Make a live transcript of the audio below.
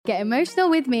Get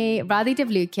emotional with me, Radhi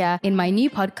Devlukia, in my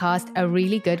new podcast, A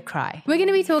Really Good Cry. We're going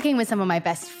to be talking with some of my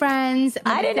best friends.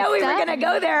 I didn't know we were going to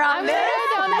go there on this.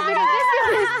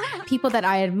 People that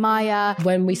I admire.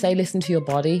 When we say listen to your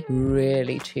body,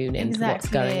 really tune into what's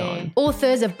going on.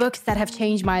 Authors of books that have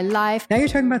changed my life. Now you're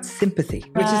talking about sympathy,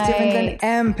 which is different than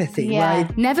empathy,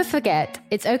 right? Never forget,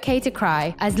 it's okay to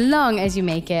cry as long as you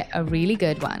make it a really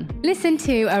good one. Listen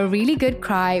to A Really Good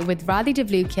Cry with Radhi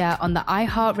Devlukia on the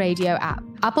iHeartRadio app,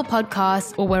 Apple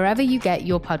Podcasts, or wherever you get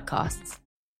your podcasts.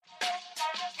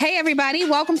 Hey, everybody.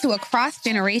 Welcome to Across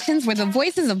Generations, where the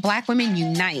voices of Black women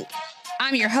unite.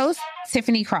 I'm your host,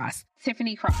 Tiffany Cross.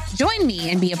 Join me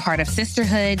and be a part of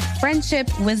sisterhood, friendship,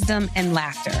 wisdom, and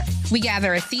laughter. We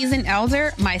gather a seasoned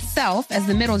elder, myself as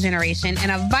the middle generation,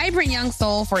 and a vibrant young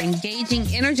soul for engaging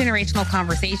intergenerational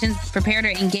conversations. Prepare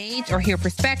to engage or hear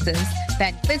perspectives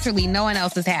that literally no one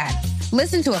else has had.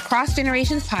 Listen to Across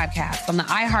Generations podcast on the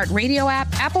iHeartRadio app,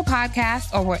 Apple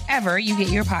Podcasts, or wherever you get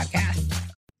your podcasts.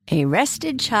 A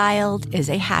rested child is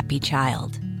a happy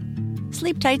child.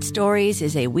 Sleep Tight Stories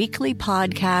is a weekly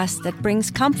podcast that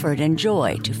brings comfort and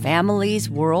joy to families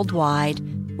worldwide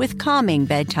with calming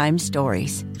bedtime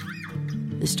stories.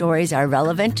 The stories are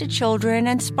relevant to children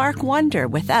and spark wonder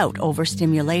without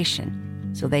overstimulation,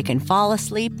 so they can fall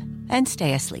asleep and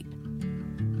stay asleep.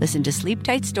 Listen to Sleep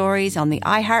Tight Stories on the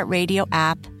iHeartRadio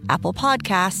app, Apple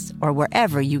Podcasts, or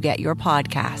wherever you get your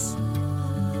podcasts.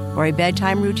 For a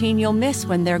bedtime routine you'll miss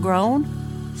when they're grown,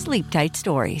 Sleep Tight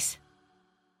Stories.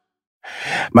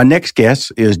 My next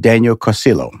guest is Daniel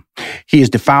Carcillo. He is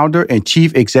the founder and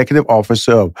chief executive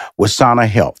officer of Wasana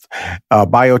Health, a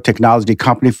biotechnology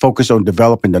company focused on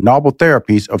developing the novel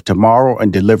therapies of tomorrow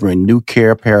and delivering new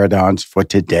care paradigms for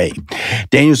today.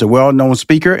 Daniel is a well-known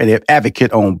speaker and an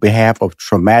advocate on behalf of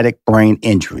traumatic brain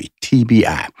injury,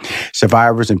 TBI,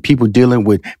 survivors and people dealing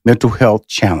with mental health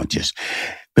challenges.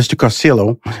 Mr.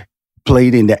 Carcillo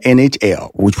played in the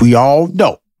NHL, which we all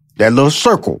know, that little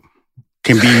circle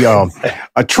can be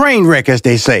a train wreck, as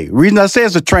they say. The reason I say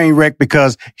it's a train wreck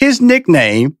because his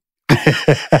nickname,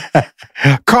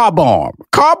 Car Bomb,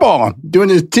 during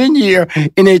his 10-year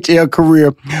NHL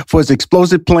career for his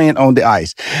explosive playing on the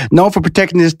ice. Known for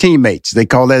protecting his teammates. They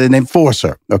call that an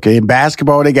enforcer. Okay, in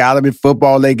basketball, they got him. In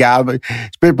football, they got him.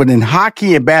 But in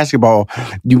hockey and basketball,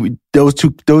 those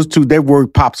two, that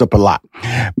word pops up a lot.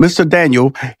 Mr.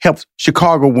 Daniel helped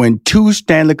Chicago win 2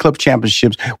 Stanley Cup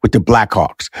championships with the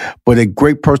Blackhawks, but at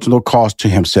great personal cost to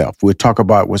himself. We'll talk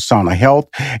about Wasana Health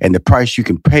and the price you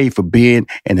can pay for being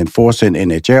an enforcer in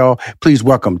NHL. Please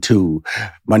welcome to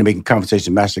Money Making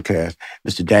Conversation Masterclass,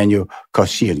 Mr. Daniel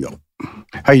Carcillo.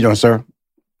 How you doing, sir?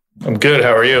 I'm good.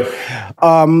 How are you?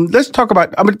 Let's talk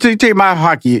about. I'm going to tell you my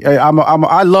hockey.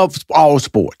 I love all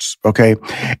sports. Okay,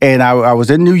 and I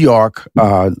was in New York.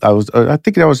 I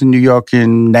think I was in New York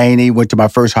in '90. Went to my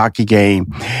first hockey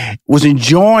game. Was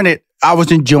enjoying it. I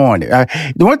was enjoying it.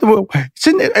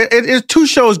 There's 2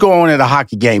 shows going on at a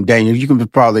hockey game, Daniel. You're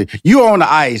on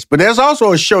the ice, but there's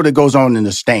also a show that goes on in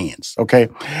the stands, okay?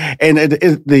 And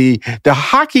the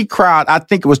hockey crowd, I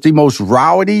think it was the most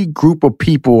rowdy group of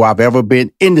people I've ever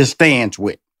been in the stands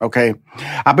with. Okay.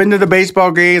 I've been to the baseball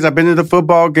games. I've been to the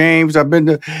football games. I've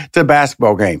been to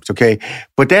basketball games. Okay.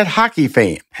 But that hockey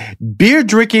fan, beer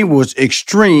drinking was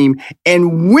extreme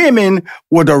and women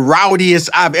were the rowdiest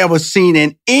I've ever seen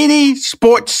in any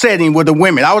sports setting with the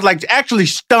women. I was like actually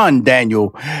stunned,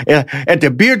 Daniel, at the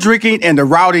beer drinking and the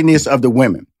rowdiness of the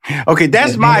women. Okay,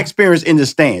 that's my experience in the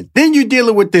stands. Then you're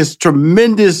dealing with this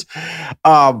tremendous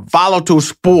volatile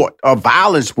sport, or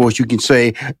violent sport, you can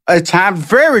say, at times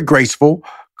very graceful,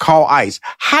 called ice.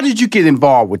 How did you get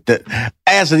involved with it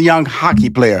as a young hockey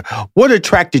player? What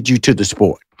attracted you to the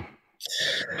sport?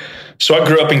 So I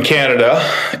grew up in Canada,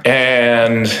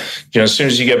 and as soon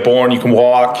as you get born, you can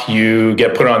walk, you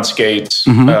get put on skates.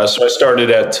 Mm-hmm. So I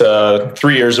started at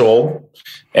 3 years old.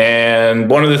 And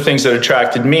one of the things that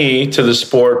attracted me to the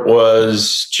sport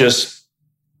was just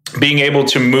being able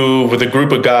to move with a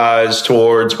group of guys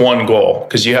towards one goal,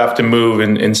 because you have to move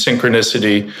in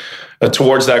synchronicity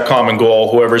towards that common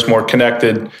goal. Whoever's more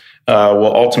connected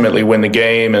will ultimately win the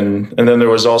game. And then there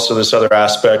was also this other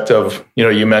aspect of,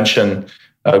 you mentioned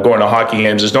going to hockey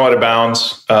games. There's no out of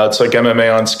bounds. It's like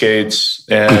MMA on skates,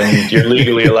 and you're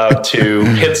legally allowed to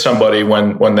hit somebody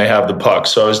when they have the puck.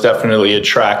 So I was definitely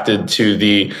attracted to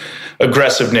the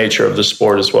aggressive nature of the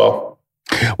sport as well.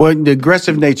 Well, the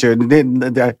aggressive nature.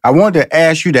 I wanted to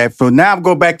ask you that. For now, I'll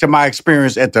go back to my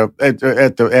experience at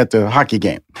the hockey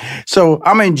game. So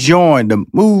I'm enjoying the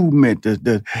movement,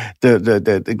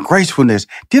 the gracefulness.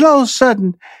 Then all of a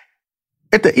sudden,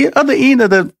 at the other end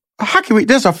of the hockey rink,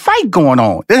 there's a fight going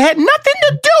on that had nothing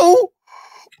to do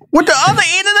with the other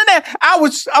end of the net. I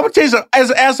would tell you,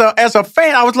 as a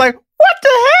fan, I was like, what the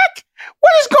heck?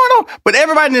 What is going on? But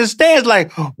everybody in the stands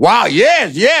like, wow,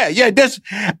 yeah.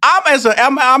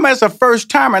 I'm as a first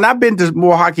timer, and I've been to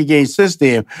more hockey games since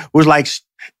then. Was like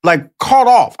caught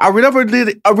off. I never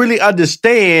really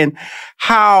understand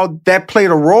how that played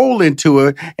a role into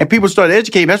it, and people started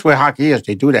educating. That's what hockey is.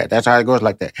 They do that. That's how it goes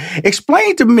like that.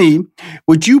 Explain to me,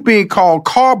 with you being called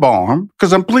Car Bomb,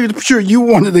 because I'm pretty sure you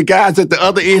were one of the guys at the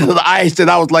other end of the ice,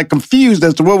 and I was like confused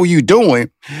as to what were you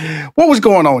doing. What was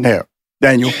going on there,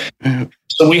 Daniel?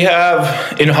 So we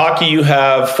have, in hockey, you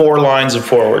have 4 lines of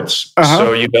forwards. Uh-huh.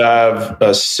 So you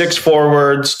have 6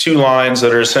 forwards, 2 lines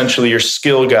that are essentially your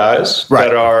skill guys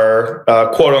that are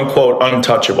quote unquote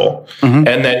untouchable. Mm-hmm.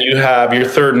 And then you have your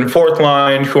 3rd and 4th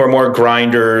line who are more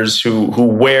grinders who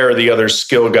wear the other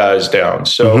skill guys down.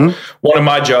 So one of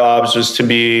my jobs was to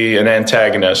be an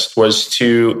antagonist, was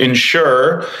to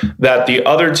ensure that the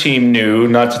other team knew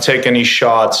not to take any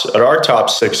shots at our top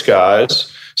 6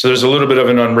 guys. So there's a little bit of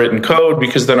an unwritten code,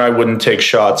 because then I wouldn't take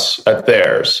shots at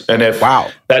theirs. And if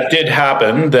that did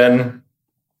happen, then,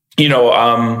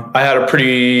 I had a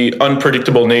pretty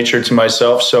unpredictable nature to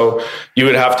myself. So you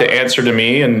would have to answer to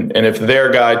me. And if their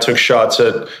guy took shots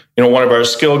at, one of our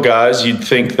skill guys, you'd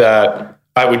think that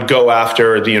I would go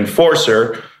after the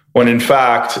enforcer, when in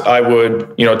fact I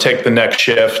would, take the next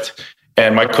shift.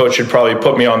 And my coach would probably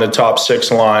put me on the top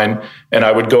 6 line, and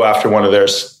I would go after one of their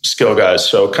skill guys.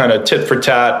 So kind of tit for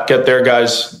tat, get their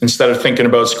guys, instead of thinking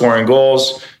about scoring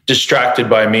goals, distracted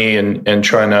by me and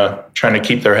trying to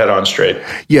keep their head on straight.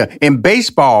 Yeah, in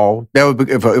baseball, that would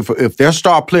be, if their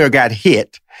star player got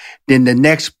hit, then the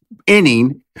next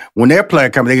inning, when their player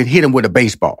comes, they could hit him with a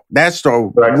baseball. That's the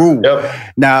rule.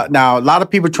 Yep. Now, a lot of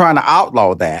people are trying to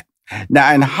outlaw that.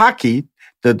 Now, in hockey,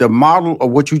 the model of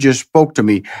what you just spoke to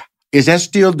me, is that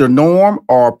still the norm,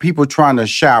 or are people trying to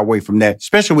shy away from that,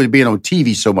 especially with it being on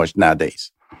TV so much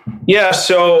nowadays? Yeah,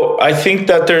 so I think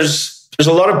that there's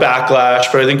a lot of backlash,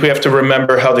 but I think we have to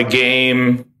remember how the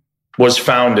game was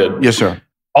founded. Yes, sir.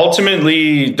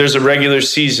 Ultimately, there's a regular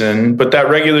season, but that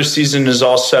regular season is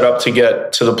all set up to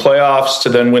get to the playoffs to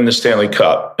then win the Stanley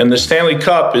Cup. And the Stanley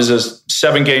Cup is a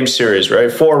 7-game series, right?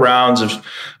 4 rounds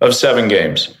of 7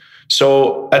 games.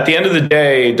 So at the end of the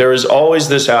day, there is always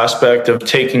this aspect of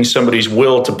taking somebody's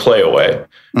will to play away.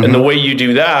 Mm-hmm. And the way you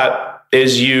do that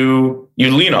is you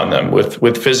lean on them with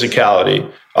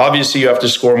physicality. Obviously, you have to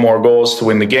score more goals to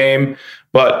win the game.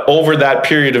 But over that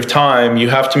period of time, you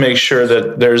have to make sure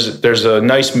that there's a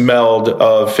nice meld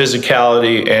of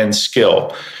physicality and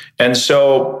skill. And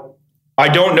so I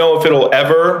don't know if it'll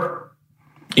ever,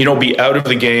 be out of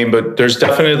the game, but there's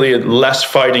definitely less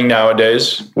fighting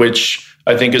nowadays, which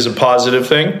I think is a positive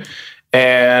thing.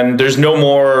 And there's no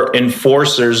more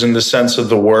enforcers in the sense of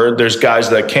the word. There's guys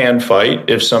that can fight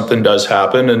if something does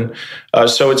happen. And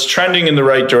so it's trending in the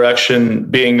right direction,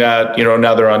 being that,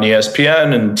 now they're on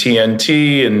ESPN and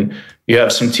TNT, and you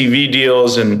have some TV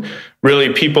deals. And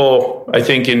really people, I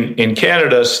think in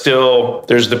Canada still,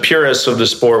 there's the purists of the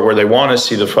sport where they want to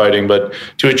see the fighting. But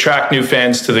to attract new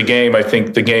fans to the game, I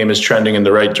think the game is trending in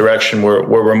the right direction where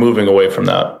we're moving away from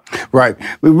that. Right.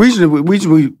 The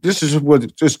reason this is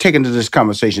what just taken to this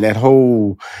conversation, that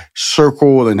whole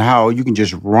circle and how you can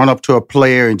just run up to a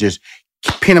player and just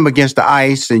pin him against the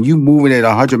ice, and you moving at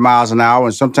 100 miles an hour,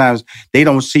 and sometimes they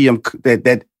don't see him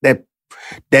that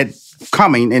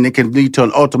coming, and it can lead to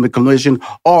an ultimate collision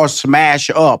or smash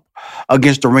up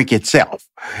against the rink itself.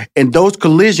 And those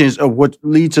collisions are what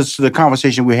leads us to the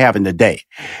conversation we're having today.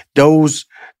 Those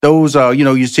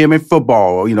you see them in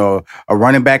football, a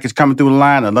running back is coming through the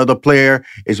line, another player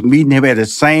is meeting him at the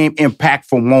same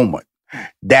impactful moment.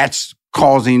 That's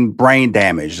causing brain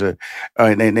damage. And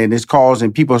it's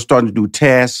causing, people are starting to do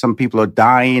tests. Some people are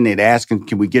dying and asking,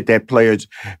 can we get that player's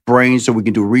brain so we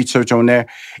can do research on that?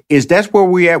 Is that where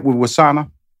we're at with Wasana?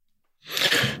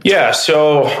 Yeah,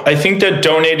 so I think that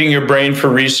donating your brain for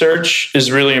research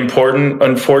is really important.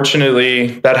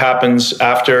 Unfortunately, that happens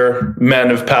after men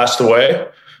have passed away.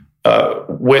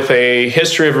 With a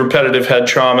history of repetitive head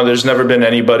trauma, there's never been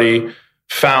anybody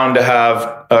found to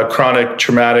have chronic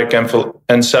traumatic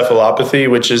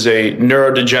encephalopathy, which is a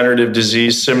neurodegenerative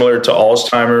disease similar to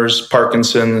Alzheimer's,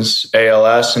 Parkinson's,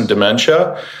 ALS, and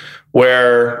dementia,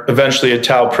 where eventually a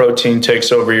tau protein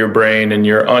takes over your brain and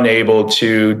you're unable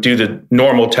to do the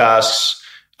normal tasks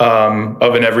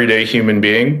of an everyday human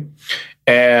being.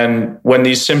 And when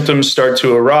these symptoms start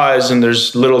to arise and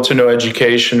there's little to no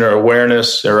education or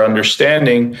awareness or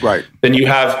understanding, then you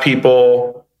have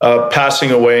people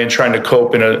passing away and trying to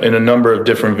cope in a number of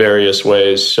different various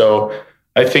ways. So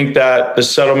I think that the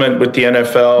settlement with the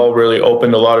NFL really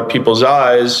opened a lot of people's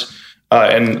eyes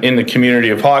and in the community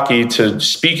of hockey to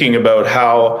speaking about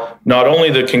how not only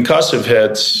the concussive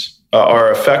hits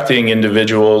are affecting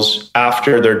individuals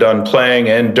after they're done playing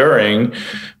and during,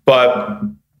 but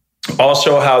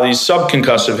also how these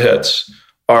subconcussive hits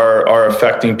are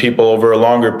affecting people over a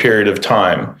longer period of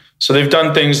time. So they've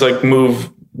done things like move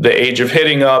the age of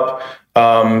hitting up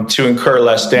to incur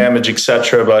less damage,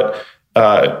 etc. But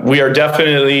we are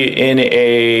definitely in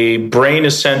a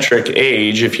brain-eccentric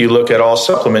age. If you look at all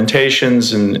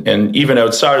supplementations and even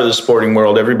outside of the sporting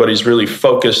world, everybody's really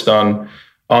focused on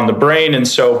the brain. And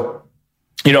so,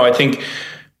 I think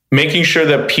making sure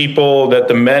that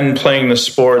the men playing the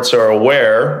sports are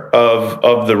aware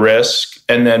of the risk,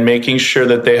 and then making sure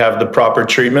that they have the proper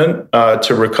treatment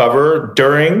to recover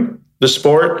during the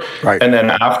sport, right, and then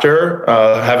after,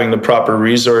 having the proper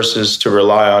resources to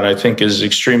rely on, I think is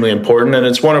extremely important. And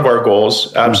it's one of our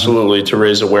goals, absolutely, to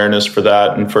raise awareness for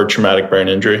that and for traumatic brain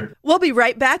injury. We'll be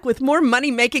right back with more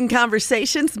Money Making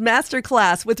Conversations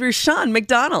Masterclass with Rushion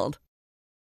McDonald.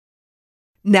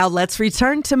 Now let's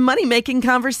return to Money Making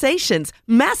Conversations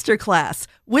Masterclass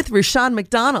with Rushion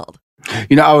McDonald.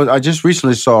 I just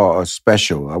recently saw a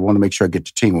special. I want to make sure I get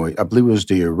the team right. I believe it was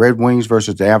the Red Wings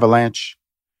versus the Avalanche.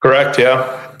 Correct,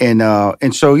 yeah.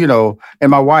 And so,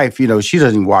 and my wife, she doesn't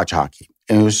even watch hockey.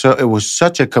 And it was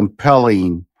such a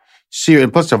compelling series,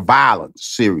 and plus a violent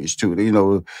series too.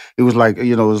 It was like,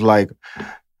 you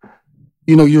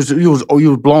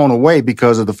was blown away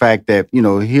because of the fact that,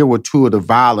 here were two of the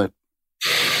violent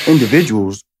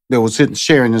individuals that were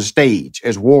sharing the stage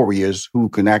as warriors who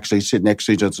can actually sit next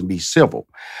to each other and be civil.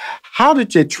 How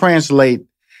did it translate?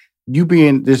 You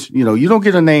being this, you don't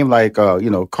get a name like,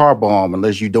 Car Bomb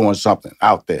unless you're doing something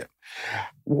out there.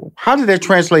 How did that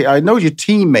translate? I know your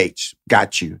teammates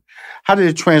got you. How did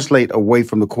it translate away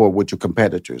from the court with your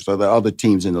competitors or the other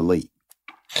teams in the league?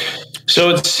 So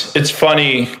it's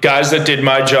funny. Guys that did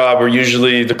my job were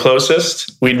usually the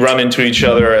closest. We'd run into each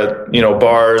other at,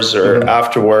 bars or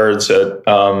afterwards at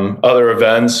other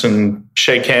events and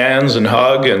shake hands and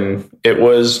hug. And it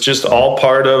was just all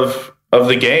part of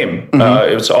the game.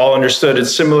 It was all understood.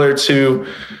 It's similar to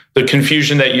the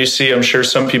confusion that you see, I'm sure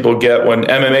some people get when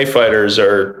MMA fighters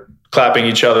are clapping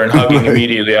each other and hugging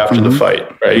immediately after the fight,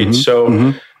 right?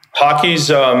 So hockey's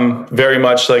very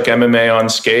much like MMA on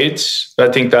skates. I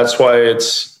think that's why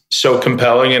it's so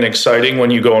compelling and exciting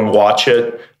when you go and watch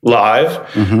it live.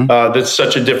 That's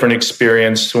such a different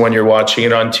experience to when you're watching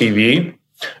it on TV.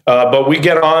 But we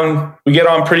get on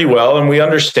pretty well, and we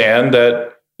understand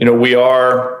that, we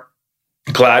are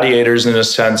gladiators in a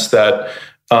sense that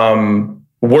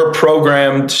we're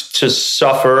programmed to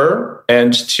suffer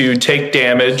and to take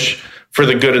damage for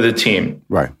the good of the team.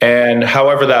 Right. And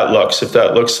however that looks, if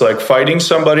that looks like fighting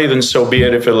somebody, then so be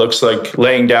it. If it looks like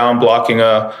laying down, blocking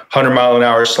a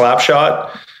 100-mile-an-hour slap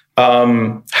shot,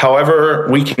 however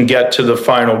we can get to the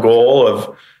final goal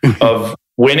of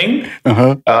winning,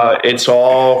 it's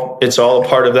all a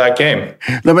part of that game.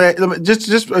 Let me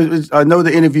just I know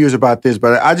the interview is about this,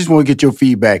 but I just want to get your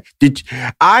feedback.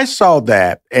 I saw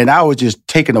that, and I was just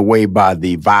taken away by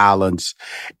the violence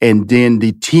and then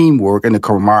the teamwork and the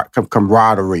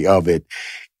camaraderie of it.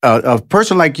 A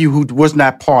person like you who was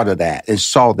not part of that and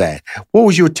saw that, what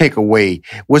was your takeaway?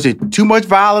 Was it too much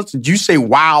violence? Did you say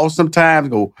wow sometimes?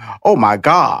 Go, oh my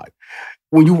God.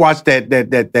 When you watch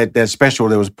that special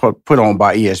that was put on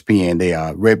by ESPN,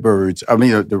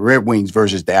 the Red Wings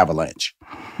versus the Avalanche.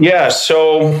 Yeah,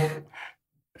 so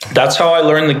that's how I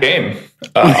learned the game.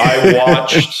 I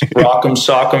watched Rock'em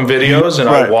Sock'em videos, and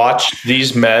I watched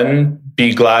these men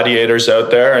be gladiators out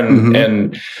there,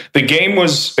 and the game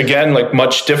was, again, like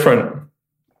much different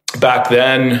back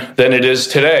then than it is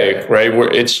today, right?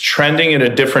 It's trending in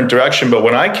a different direction, but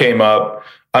when I came up,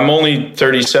 I'm only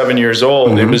 37 years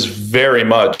old. It was very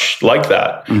much like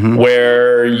that,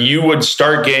 where you would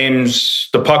start games,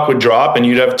 the puck would drop, and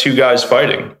you'd have two guys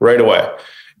fighting right away.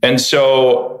 And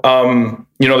so,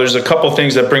 there's a couple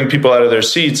things that bring people out of their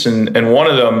seats, and one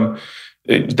of them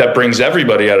that brings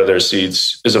everybody out of their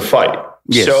seats is a fight.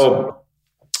 Yes. So,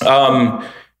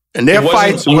 and their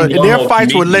fights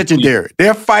were legendary.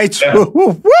 Their fights,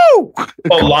 woo!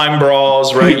 Line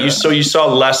brawls, right? You saw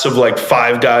less of like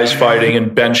five guys fighting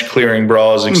and bench clearing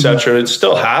brawls, etc. It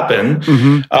still happened,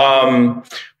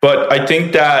 but I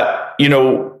think that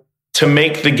to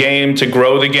make the game, to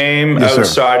grow the game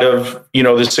outside of,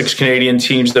 the 6 Canadian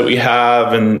teams that we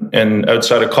have and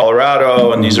outside of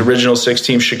Colorado and these original 6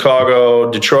 teams, Chicago,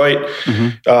 Detroit,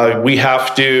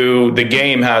 the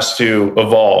game has to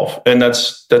evolve. And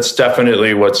that's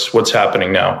definitely what's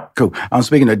happening now. Cool. I'm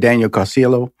speaking to Daniel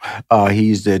Carcillo.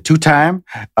 He's the 2-time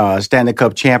Stanley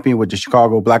Cup champion with the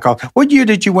Chicago Blackhawks. What year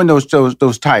did you win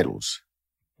those titles?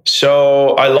 So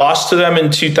I lost to them in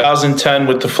 2010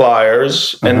 with the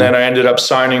Flyers, and then I ended up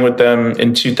signing with them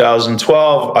in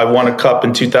 2012. I won a cup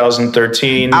in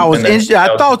 2013.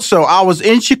 I thought so. I was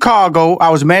in Chicago. I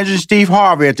was managing Steve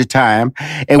Harvey at the time,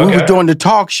 and we were doing the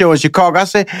talk show in Chicago. I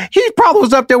said, he probably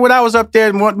was up there when I was up there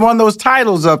and won those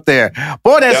titles up there.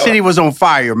 Boy, that city was on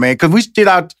fire, man, because we did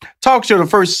our talk show the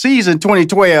first season,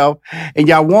 2012, and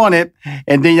y'all won it,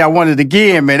 and then y'all won it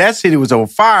again, man. That city was on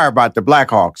fire about the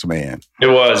Blackhawks, man. It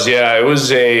was. Yeah, it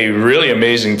was a really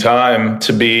amazing time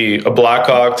to be a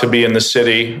Blackhawk, to be in the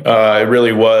city. It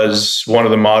really was one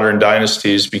of the modern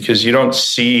dynasties because you don't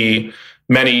see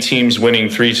many teams winning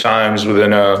 3 times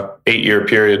within a 8-year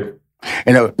period.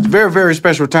 And a very, very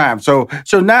special time. So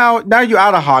now you're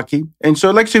out of hockey. And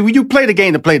so, like I said, you play the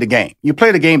game to play the game. You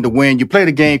play the game to win. You play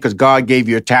the game because God gave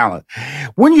you a talent.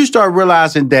 When you start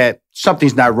realizing that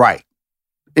something's not right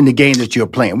in the game that you're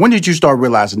playing, when did you start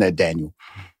realizing that, Daniel?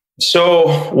 So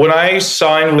when I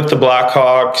signed with the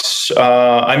Blackhawks,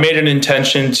 I made an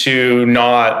intention to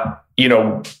not,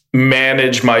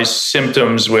 manage my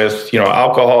symptoms with,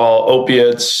 alcohol,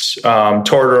 opiates,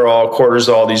 Toradol,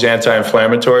 cortisol, these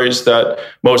anti-inflammatories that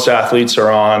most athletes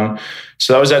are on.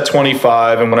 So that was at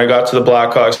 25. And when I got to the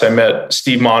Blackhawks, I met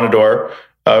Steve Monador,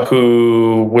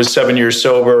 who was 7 years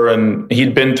sober, and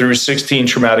he'd been through 16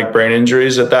 traumatic brain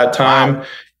injuries at that time. Wow.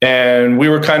 And we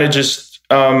were kind of just,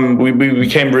 we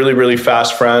became really, really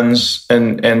fast friends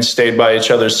and stayed by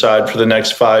each other's side for the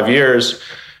next 5 years.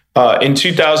 In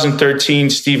 2013,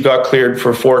 Steve got cleared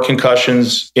for 4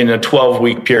 concussions in a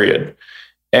 12-week period.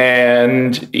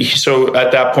 And so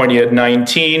at that point, he had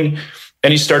 19,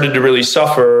 and he started to really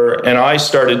suffer. And I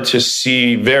started to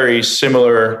see very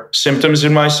similar symptoms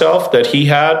in myself that he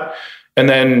had. And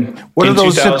then what are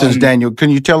those symptoms, Daniel? Can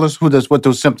you tell us what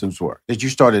those symptoms were that you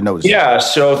started noticing? Yeah,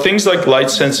 so things like light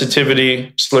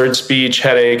sensitivity, slurred speech,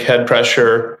 headache, head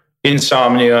pressure,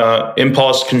 insomnia,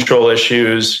 impulse control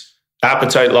issues,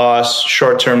 appetite loss,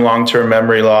 short-term, long-term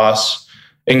memory loss,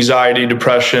 anxiety,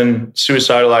 depression,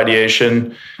 suicidal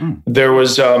ideation. There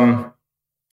was...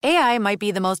 AI might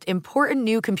be the most important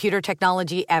new computer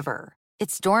technology ever.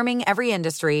 It's storming every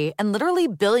industry, and literally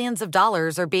billions of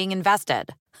dollars are being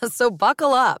invested. So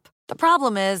buckle up. The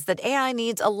problem is that AI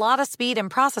needs a lot of speed and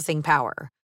processing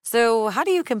power. So how do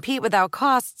you compete without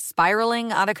costs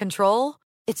spiraling out of control?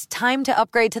 It's time to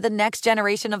upgrade to the next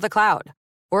generation of the cloud.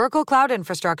 Oracle Cloud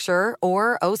Infrastructure,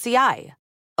 or OCI.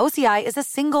 OCI is a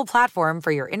single platform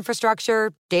for your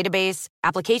infrastructure, database,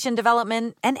 application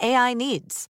development, and AI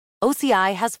needs.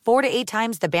 OCI has 4 to 8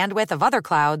 times the bandwidth of other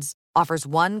clouds, offers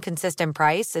one consistent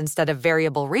price instead of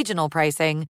variable regional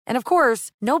pricing, and of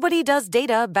course, nobody does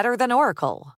data better than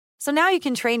Oracle. So now you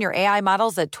can train your AI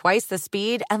models at twice the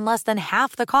speed and less than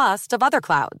half the cost of other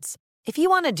clouds. If you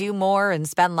want to do more and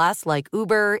spend less like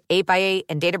Uber, 8x8,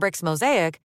 and Databricks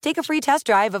Mosaic, take a free test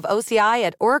drive of OCI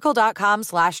at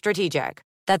oracle.com/strategic.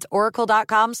 That's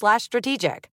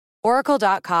oracle.com/strategic.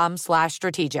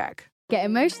 Oracle.com/strategic. Get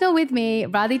emotional with me,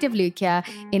 Radhi Devlukia,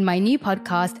 in my new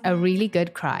podcast, A Really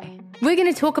Good Cry. We're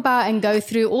going to talk about and go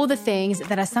through all the things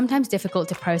that are sometimes difficult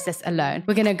to process alone.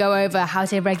 We're going to go over how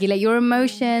to regulate your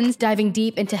emotions, diving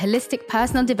deep into holistic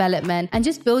personal development, and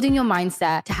just building your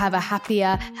mindset to have a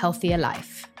happier, healthier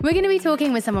life. We're going to be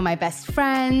talking with some of my best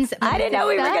friends. I didn't know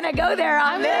we were going to go there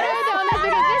on this.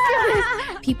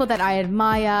 People that I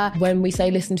admire. When we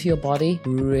say listen to your body,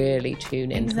 really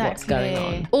tune into what's going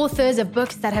on. Authors of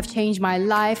books that have changed my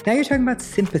life. Now you're talking about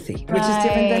sympathy, which is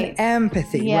different than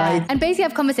empathy, right? And basically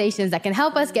have conversations that can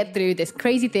help us get through this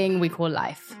crazy thing we call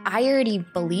life. I already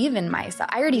believe in myself.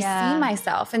 I already see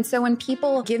myself. And so when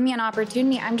people give me an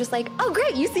opportunity, I'm just like, oh,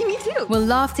 great, you see me too. We'll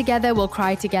laugh together, we'll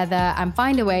cry together, and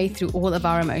find a way through all of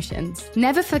our emotions.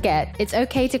 Never forget, it's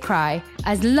okay to cry,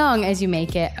 as long as you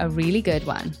make it a really good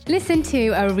one. Listen to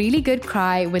A Really Good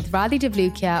Cry with Radhi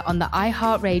Devlukia on the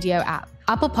iHeartRadio app,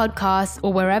 Apple Podcasts,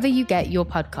 or wherever you get your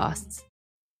podcasts.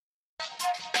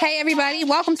 Hey, everybody.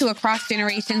 Welcome to Across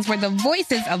Generations, where the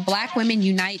voices of Black women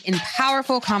unite in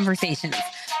powerful conversations.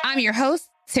 I'm your host,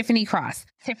 Tiffany Cross.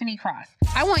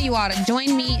 I want you all to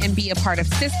join me and be a part of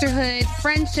sisterhood,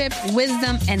 friendship,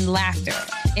 wisdom, and laughter.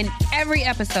 In every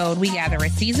episode, we gather a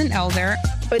seasoned elder.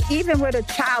 But even with a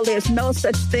child, there's no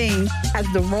such thing as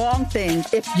the wrong thing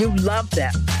if you love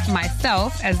them.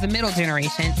 myself as the middle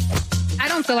generation. I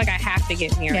don't feel like I have to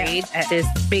get married at this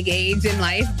big age in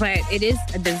life, but it is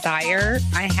a desire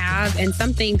I have and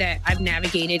something that I've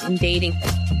navigated in dating,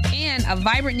 and a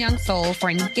vibrant young soul for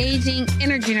engaging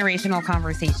intergenerational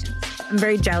conversations. I'm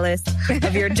very jealous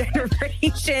of your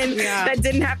generation that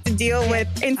didn't have to deal with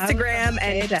Instagram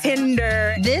and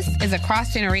Tinder. This is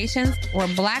Across Generations, where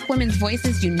Black women's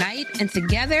voices unite, and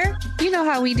together, you know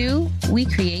how we do, we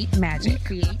create magic.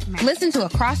 Listen to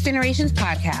Across Generations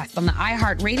podcast on the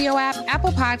iHeartRadio app,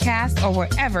 Apple Podcasts, or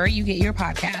wherever you get your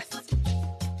podcasts.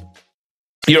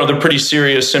 You know, they're pretty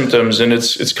serious symptoms, and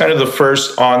it's kind of the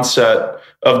first onset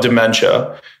of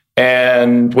dementia.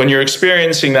 And when you're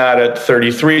experiencing that at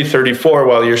 33, 34,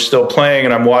 while you're still playing,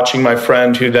 and I'm watching my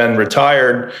friend who then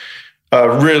retired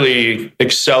really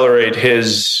accelerate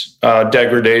his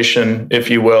degradation, if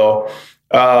you will,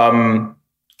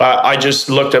 I just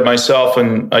looked at myself,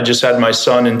 and I just had my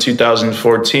son in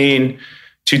 2014.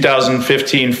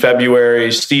 2015,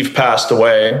 February, Steve passed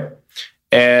away.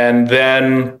 And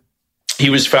then he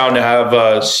was found to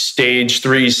have stage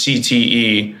 3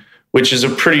 CTE, which is a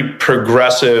pretty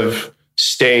progressive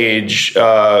stage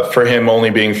for him only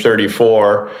being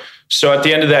 34. So at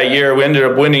the end of that year, we ended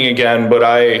up winning again, but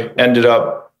I ended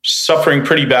up suffering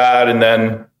pretty bad. And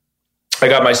then I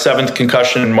got my 7th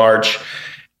concussion in March.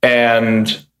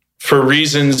 And for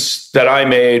reasons that I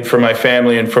made for my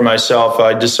family and for myself,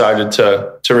 I decided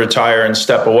to retire and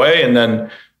step away. And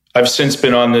then I've since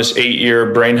been on this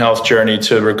 8-year brain health journey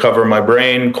to recover my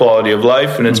brain, quality of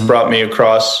life. And it's brought me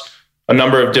across a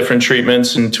number of different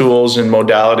treatments and tools and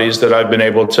modalities that I've been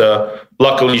able to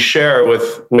luckily share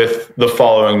with the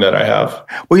following that I have.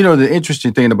 Well, you know, the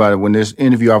interesting thing about it, when this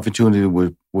interview opportunity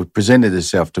was presented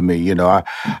itself to me,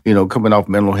 coming off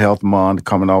Mental Health Month,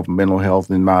 coming off mental health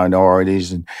and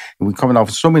minorities, and we're coming off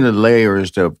so many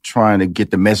layers of trying to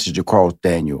get the message across,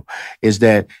 Daniel, is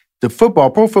that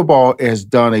pro football has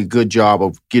done a good job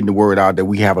of getting the word out that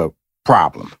we have a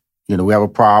problem. We have a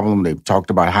problem. They've talked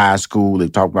about high school.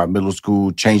 They've talked about middle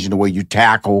school, changing the way you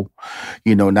tackle,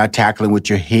 not tackling with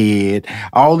your head.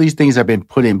 All these things have been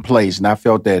put in place. And I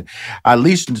felt that I at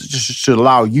least should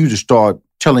allow you to start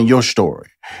telling your story,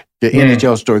 the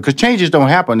NHL story, because changes don't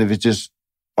happen if it's just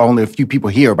only a few people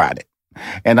hear about it.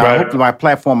 And I hope that my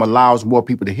platform allows more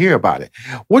people to hear about it.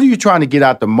 What are you trying to get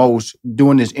out the most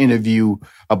doing this interview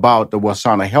about the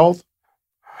Wasana Health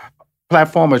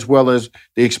platform, as well as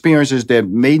the experiences that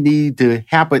may need to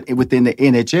happen within the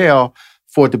NHL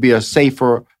for it to be a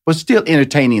safer but still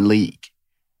entertaining league?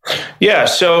 Yeah,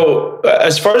 so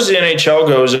as far as the NHL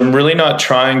goes, I'm really not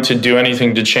trying to do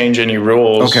anything to change any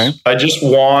rules. Okay. I just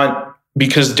want,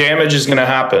 because damage is going to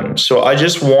happen, so I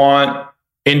just want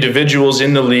individuals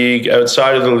in the league,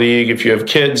 outside of the league, if you have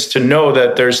kids, to know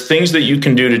that there's things that you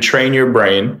can do to train your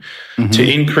brain to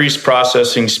increase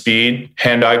processing speed,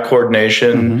 hand-eye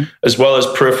coordination, as well as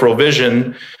peripheral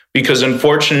vision. Because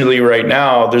unfortunately right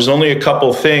now, there's only a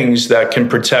couple things that can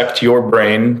protect your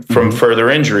brain from further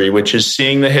injury, which is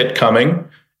seeing the hit coming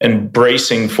and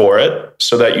bracing for it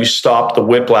so that you stop the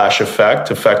whiplash effect,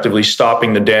 effectively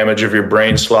stopping the damage of your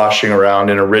brain sloshing around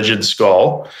in a rigid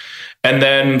skull. And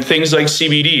then things like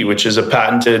CBD, which is a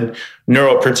patented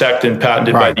neuroprotectant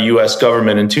patented by the US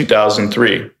government in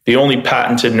 2003, the only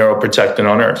patented neuroprotectant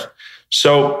on earth.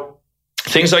 So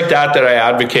things like that I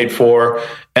advocate for.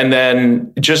 And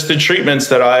then just the treatments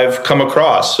that I've come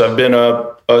across. I've been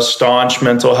a staunch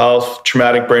mental health,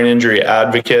 traumatic brain injury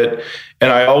advocate.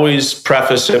 And I always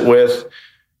preface it with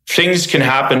things can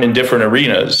happen in different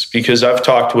arenas, because I've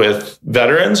talked with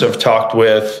veterans, I've talked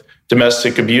with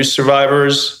domestic abuse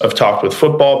survivors, I've talked with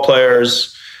football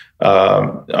players,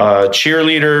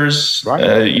 cheerleaders,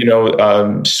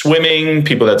 swimming,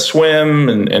 people that swim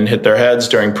and hit their heads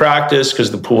during practice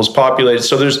because the pool's populated.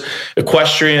 So there's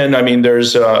equestrian. I mean,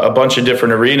 there's a bunch of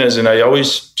different arenas. And I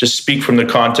always just speak from the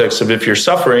context of if you're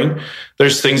suffering,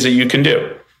 there's things that you can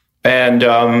do. And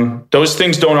those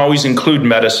things don't always include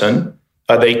medicine.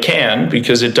 They can,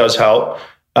 because it does help.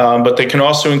 But they can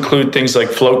also include things like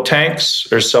float tanks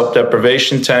or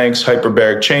self-deprivation tanks,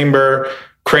 hyperbaric chamber,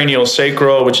 cranial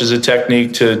sacral, which is a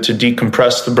technique to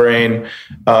decompress the brain,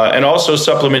 and also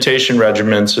supplementation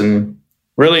regimens. And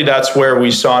really that's where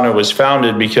WeSana was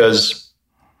founded, because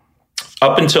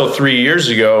up until 3 years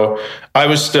ago, I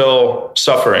was still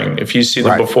suffering. If you see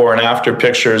the before and after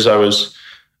pictures, I was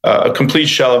a complete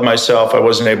shell of myself. I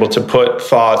wasn't able to put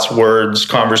thoughts, words,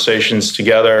 conversations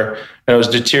together. And I was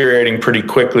deteriorating pretty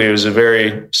quickly. It was a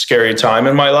very scary time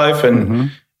in my life. And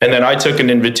then I took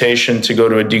an invitation to go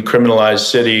to a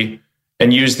decriminalized city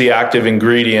and use the active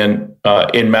ingredient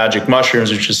in magic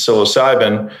mushrooms, which is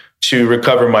psilocybin, to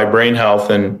recover my brain health.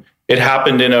 And it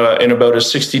happened in about a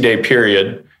 60-day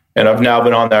period. And I've now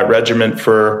been on that regimen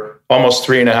for almost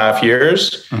 3.5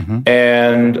 years.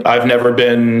 And I've never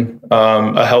been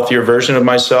a healthier version of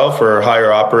myself or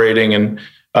higher operating, and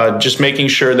just making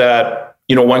sure that,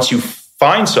 once you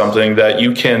find something, that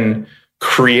you can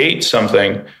create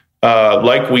something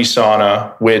like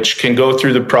WeSauna, which can go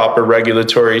through the proper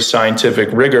regulatory scientific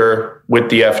rigor with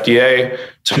the FDA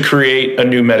to create a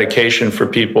new medication for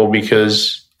people,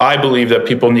 because I believe that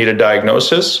people need a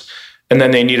diagnosis and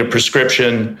then they need a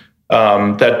prescription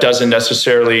that doesn't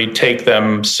necessarily take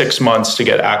them 6 months to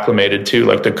get acclimated to,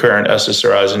 like the current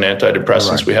SSRIs and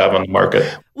antidepressants we have on the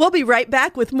market. We'll be right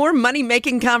back with more Money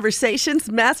Making Conversations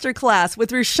Masterclass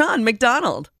with Rushion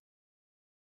McDonald.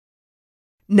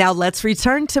 Now let's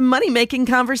return to Money Making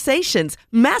Conversations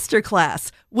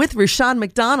Masterclass with Rushion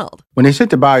McDonald. When they sent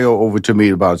the bio over to me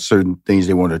about certain things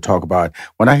they wanted to talk about,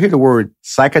 when I hear the word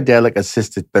psychedelic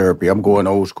assisted therapy, I'm going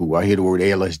old school. I hear the word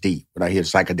LSD when I hear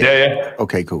psychedelic. Yeah.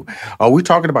 Okay, cool. Are we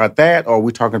talking about that, or are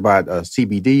we talking about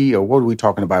CBD, or what are we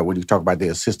talking about when you talk about the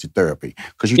assisted therapy?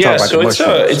 Because you talk about the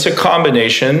mushrooms. It's a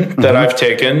combination that I've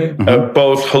taken,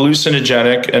 both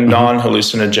hallucinogenic and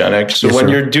non-hallucinogenic. So when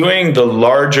you're doing the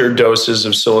larger doses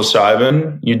of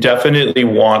psilocybin, you definitely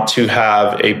want to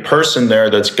have a person there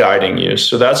that's guiding you.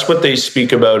 So that's what they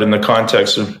speak about in the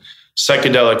context of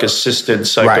psychedelic assisted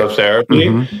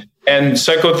psychotherapy. And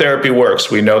psychotherapy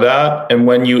works. We know that. And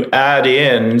when you add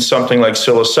in something like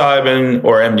psilocybin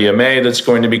or MDMA that's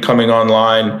going to be coming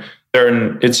online,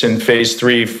 it's in phase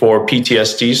 3 for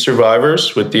PTSD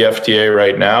survivors with the FDA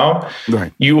right now.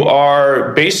 You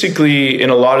are basically,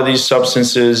 in a lot of these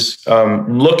substances,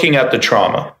 looking at the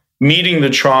trauma, meeting the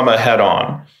trauma head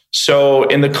on. So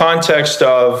in the context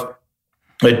of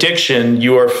addiction,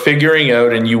 you are figuring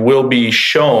out, and you will be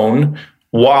shown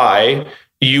why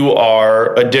you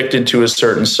are addicted to a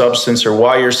certain substance or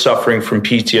why you're suffering from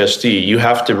PTSD. You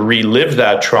have to relive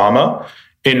that trauma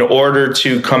in order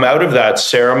to come out of that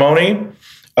ceremony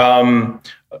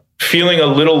feeling a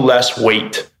little less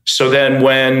weight. So then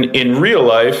when in real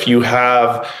life you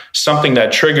have something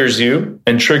that triggers you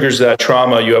and triggers that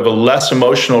trauma, you have a less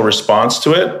emotional response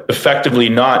to it, effectively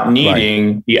not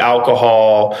needing the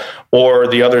alcohol or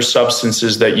the other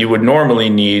substances that you would normally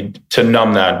need to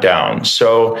numb that down.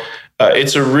 So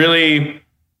it's a really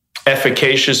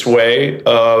efficacious way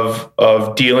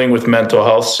of dealing with mental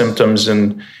health symptoms,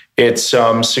 and it's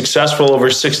successful over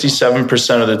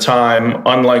 67% of the time,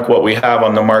 unlike what we have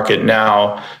on the market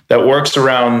now that works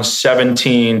around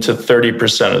 17 to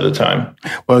 30% of the time.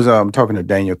 Well, I'm talking to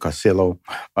Daniel Carcillo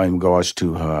in regards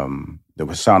to the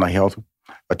WeSauna Health,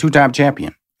 a 2-time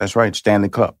champion. That's right, Stanley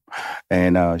Cup.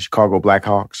 And Chicago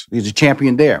Blackhawks. He's a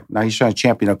champion there. Now he's trying to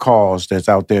champion a cause that's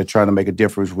out there trying to make a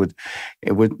difference with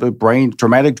the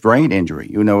traumatic brain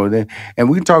injury, And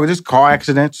we can talk this car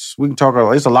accidents. We can talk.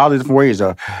 It's a lot of different ways.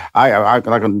 I like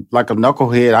a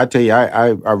knucklehead. I tell you,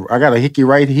 I got a hickey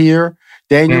right here,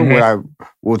 Daniel, where I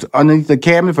was underneath the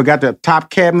cabinet, forgot the top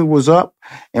cabinet was up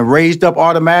and raised up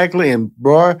automatically. And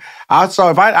boy, I saw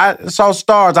if I saw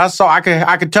stars,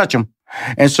 I could touch them.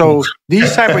 And so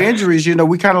these type of injuries,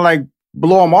 we kind of like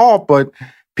blow them off, but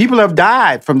people have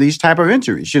died from these type of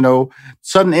injuries,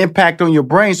 sudden impact on your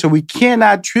brain. So we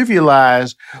cannot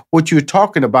trivialize what you're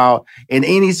talking about in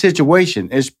any situation,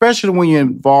 especially when you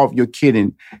involve your kid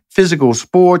in physical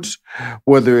sports,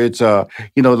 whether it's, like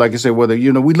I said, whether,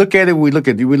 we look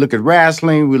at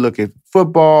wrestling, we look at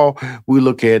football, we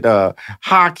look at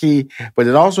hockey, but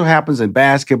it also happens in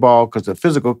basketball because of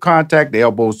physical contact, the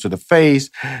elbows to the face,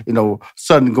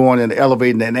 sudden going in the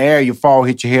elevator in the air, you fall,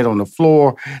 hit your head on the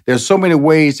floor. There's so many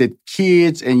ways that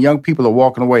kids and young people are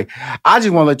walking away. I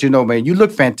just want to let you know, man, you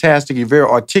look fantastic. You're very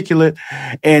articulate.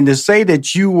 And to say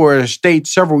that you were at a state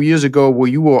several years ago where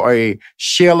you were a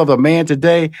shell of a man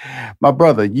today, my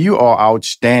brother, you are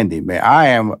outstanding, man. I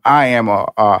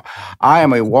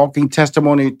am a walking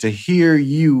testimony to hear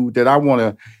you that I want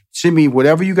to send me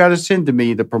whatever you got to send to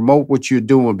me to promote what you're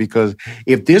doing, because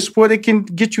if this what it can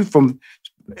get you from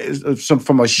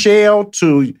a shell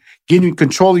to getting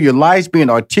control of your life, being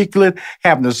articulate,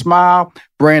 having a smile,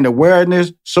 brand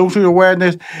awareness, social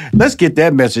awareness. Let's get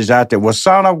that message out there.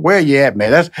 WeSauna, where you at,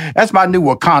 man? That's my new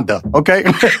Wakanda, okay?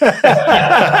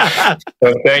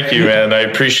 Well, thank you, man. I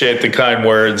appreciate the kind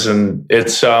words, and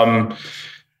it's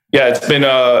it's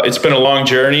been a long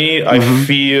journey.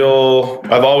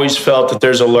 I've always felt that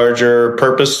there's a larger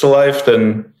purpose to life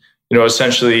than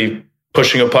essentially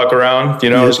pushing a puck around,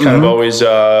 it's kind of always,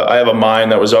 I have a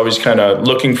mind that was always kind of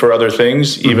looking for other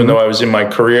things, even though I was in my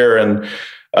career. And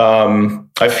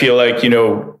I feel like,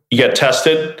 you get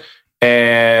tested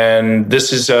And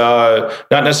this is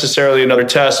not necessarily another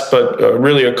test, but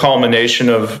really a culmination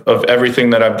of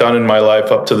everything that I've done in my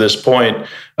life up to this point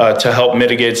to help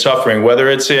mitigate suffering, whether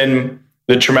it's in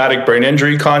the traumatic brain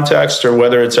injury context or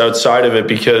whether it's outside of it,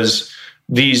 because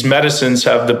these medicines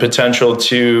have the potential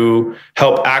to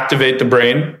help activate the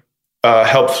brain,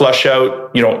 help flush out,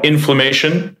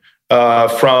 inflammation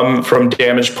from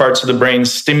damaged parts of the brain,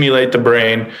 stimulate the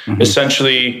brain,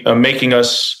 essentially making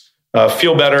us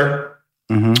feel better,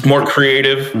 more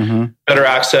creative, better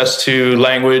access to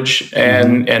language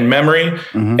and memory.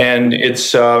 And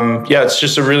it's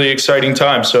just a really exciting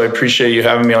time. So I appreciate you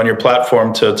having me on your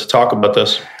platform to talk about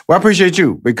this. Well, I appreciate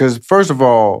you because, first of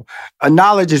all,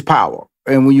 knowledge is power.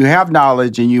 And when you have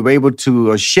knowledge and you're able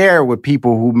to share with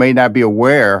people who may not be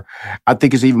aware, I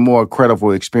think it's even more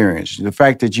incredible experience. The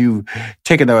fact that you've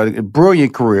taken a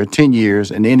brilliant career, 10 years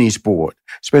in any sport,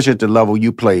 especially at the level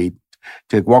you played,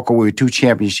 to walk away with 2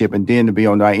 championships and then to be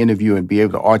on our interview and be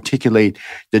able to articulate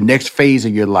the next phase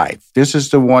of your life. This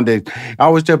is the one that I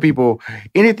always tell people,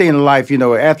 anything in life,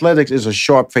 athletics is a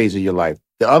short phase of your life.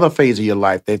 The other phase of your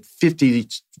life, that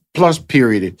 50-plus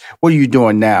period, what are you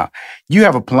doing now? You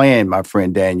have a plan, my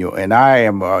friend Daniel, and I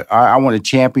want to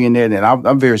champion it, and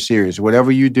I'm very serious.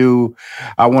 Whatever you do,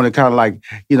 I want to kind of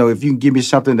if you can give me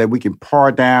something that we can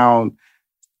par down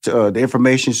the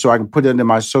information so I can put it in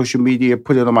my social media,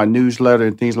 put it on my newsletter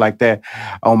and things like that,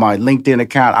 on my LinkedIn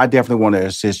account, I definitely want to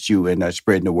assist you in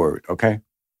spreading the word, okay?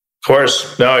 Of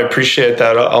course. No, I appreciate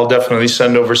that. I'll definitely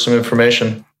send over some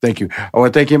information. Thank you. I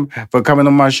want to thank him for coming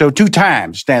on my show 2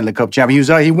 times, Stanley Cup champion.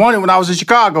 He won it when I was in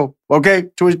Chicago,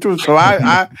 okay? So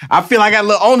I feel I got a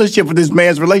little ownership of this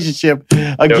man's relationship.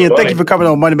 Again, thank you for coming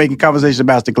on Money Making Conversation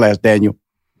Masterclass, Daniel.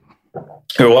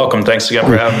 You're welcome. Thanks again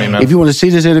for having me, man. If you want to see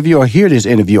this interview or hear this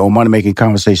interview on Money Making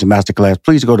Conversation Masterclass,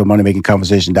 please go to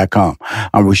moneymakingconversation.com.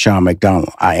 I'm Rushion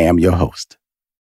McDonald. I am your host.